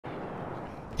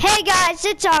Hey guys,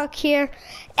 it's Alk here,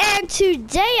 and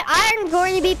today I'm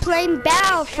going to be playing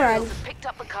Battlefront.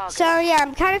 So yeah,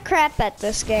 I'm kind of crap at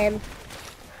this game.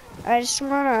 I just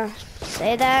want to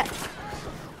say that.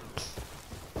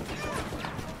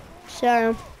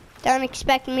 So, don't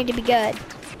expect me to be good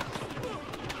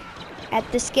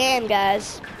at this game,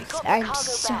 guys. I'm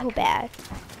so bad.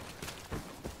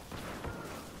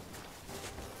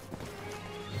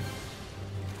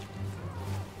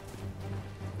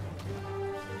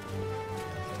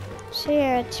 So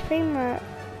yeah, it's pretty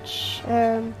much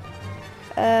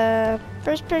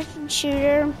first-person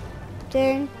shooter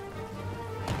thing.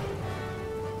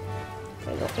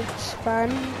 It's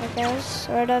fun, I guess,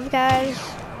 sort of, guys.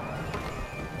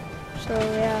 So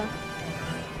yeah.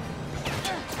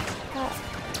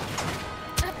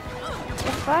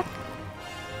 The fuck?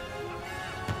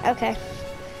 Okay.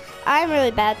 I'm really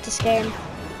bad at this game.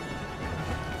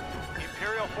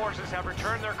 Imperial forces have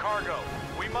returned their cargo.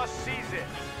 We must seize it.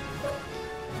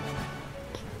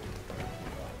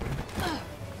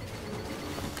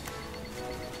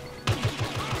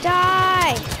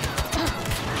 Die!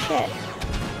 Shit.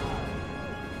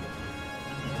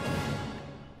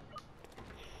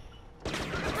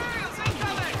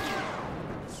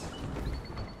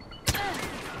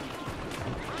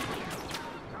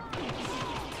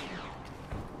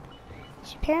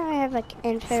 Apparently I have like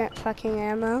infinite fucking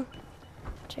ammo,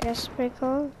 which I guess is pretty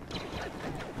cool.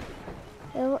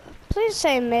 Please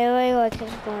say melee like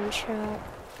it's one shot.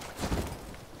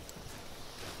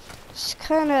 It's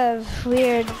kind of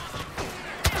weird. What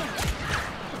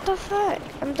the fuck?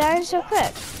 I'm dying so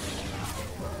quick.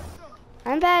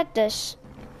 I'm bad at this.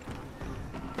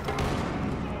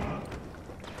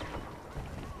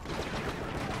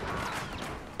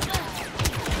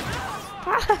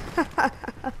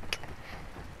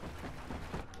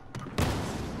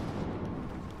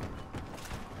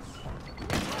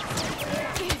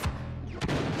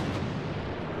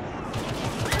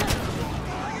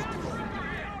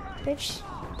 Bitch.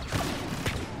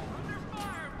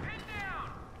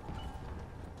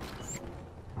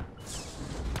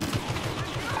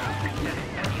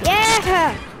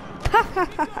 Yeah!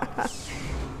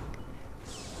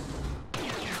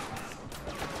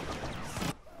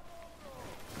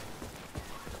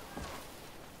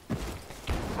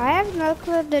 I have no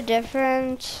clue the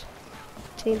difference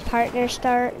between partner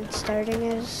start and starting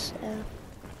is.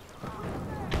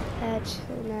 That's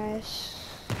nice.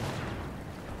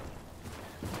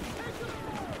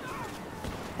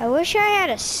 I wish I had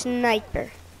a sniper.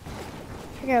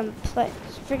 I'm gonna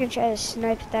freaking try to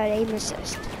snipe without aim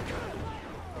assist.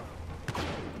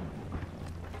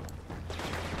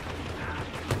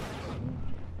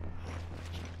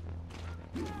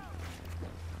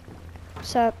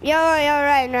 So, yo,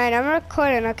 right, I'm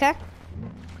recording, okay?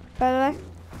 By the way.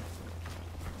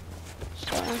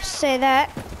 So, I'll say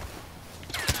that.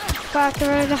 Fuck, I'm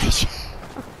gonna die.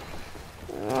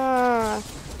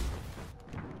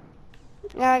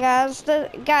 Yeah, guys,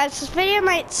 this video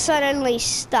might suddenly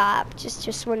stop.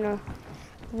 Just want to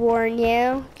warn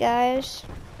you, guys.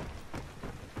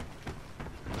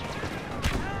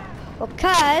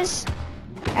 Because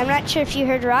I'm not sure if you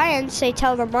heard Ryan say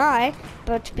tell them why,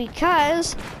 but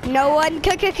because no one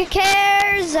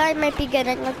cares, I might be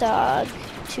getting a dog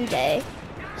today.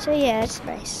 So yeah, it's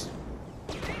nice.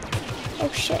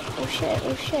 Oh shit, oh shit,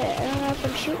 oh shit. I don't know if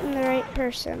I'm shooting the right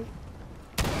person.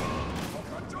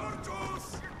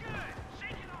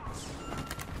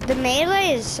 The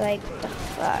melee is like, what the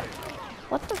fuck?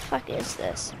 What the fuck is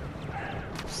this?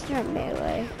 It's not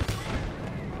melee.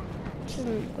 It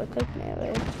doesn't look like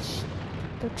melee. It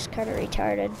looks kind of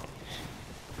retarded.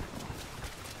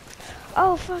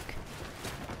 Oh, fuck.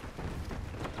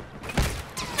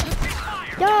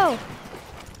 Yo!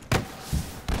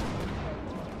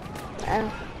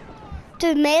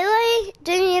 The melee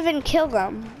didn't even kill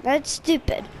them. That's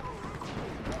stupid.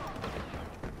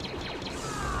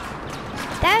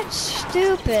 That's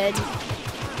stupid.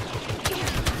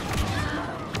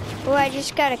 Oh, I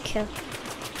just got a kill.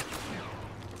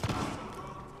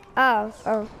 Oh,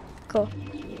 cool.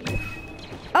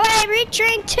 Oh, I reached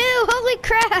rank 2, holy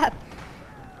crap!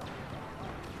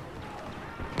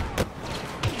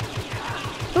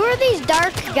 Who are these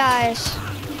dark guys?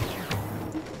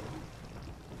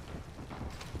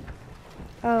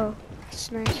 Oh,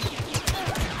 that's nice.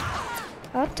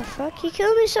 What the fuck? He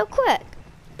killed me so quick.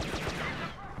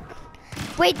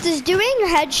 Wait, does doing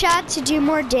headshots do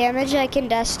more damage like in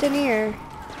Destiny or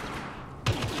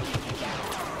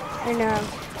no?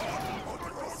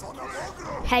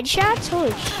 Headshots?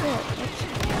 Holy shit.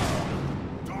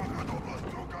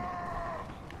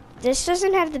 This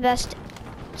doesn't have the best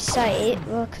sight.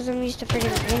 Well, because I'm used to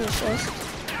freaking aim assist.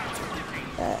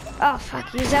 Oh fuck,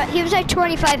 he was at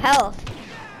 25 health.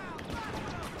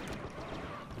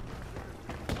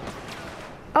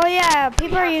 Oh yeah,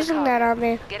 people are using that on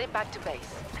me. Get it back to base.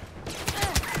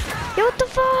 Yo, what the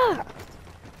fuck?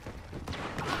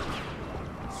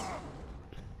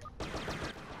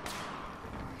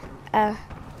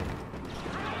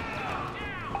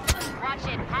 Watch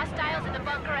it. Hostiles in the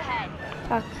bunker ahead.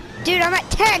 Fuck. Dude, I'm at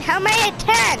 10. How am I at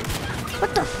 10?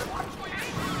 What the f?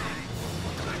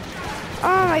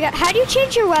 Oh my god. How do you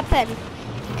change your weapon?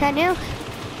 Can you?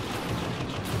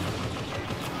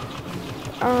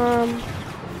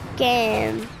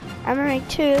 Game. I'm rank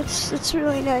 2. It's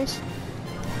really nice.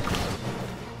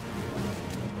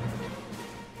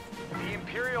 The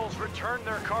Imperials returned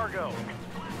their cargo.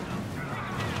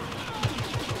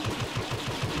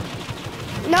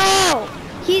 No!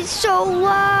 He's so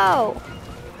low!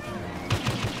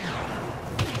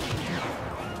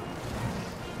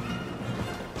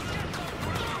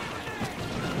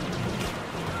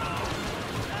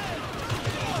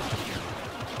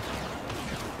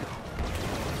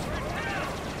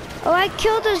 Oh, I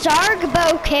killed a Zarg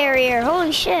bow carrier.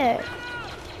 Holy shit.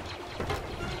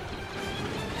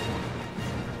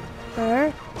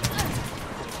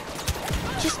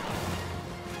 Just...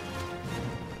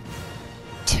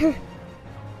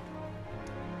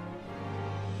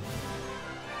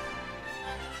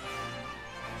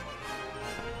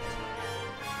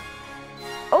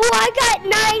 Oh, I got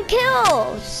 9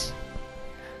 kills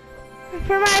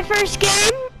for my first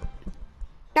game.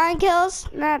 9 kills,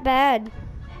 not bad.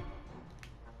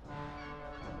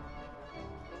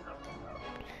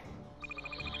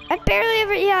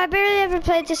 I barely ever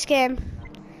played this game.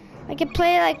 I could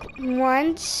play like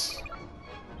once.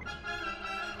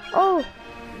 Oh,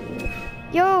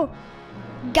 yo,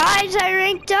 guys, I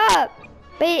ranked up.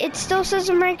 Wait, it still says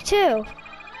I'm rank 2.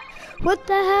 What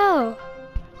the hell?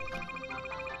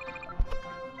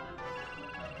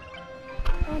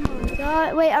 Oh my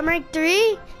god, wait, I'm rank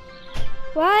 3?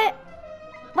 What?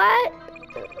 What?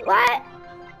 What?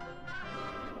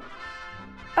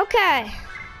 Okay.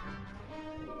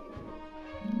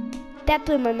 That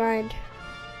blew my mind.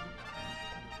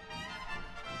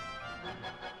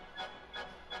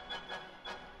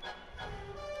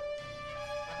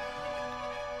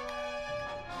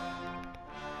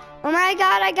 Oh my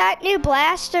god, I got new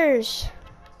blasters.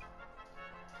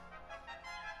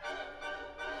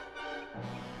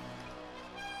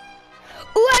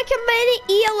 Ooh, I can make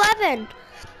it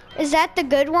E11. Is that the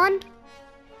good one?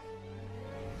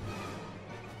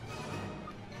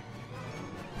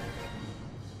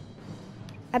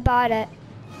 I bought it.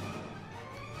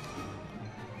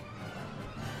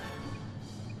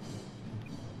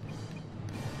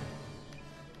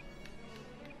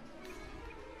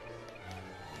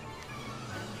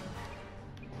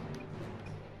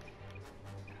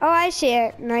 Oh, I see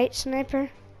it. Night sniper.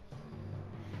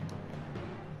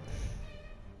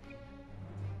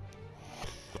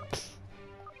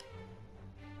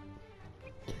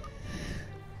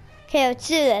 Okay, let's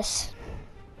do this.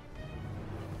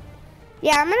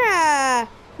 Yeah, I'm gonna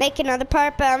make another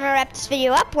part, but I'm gonna wrap this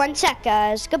video up. 1 sec,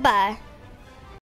 guys. Goodbye.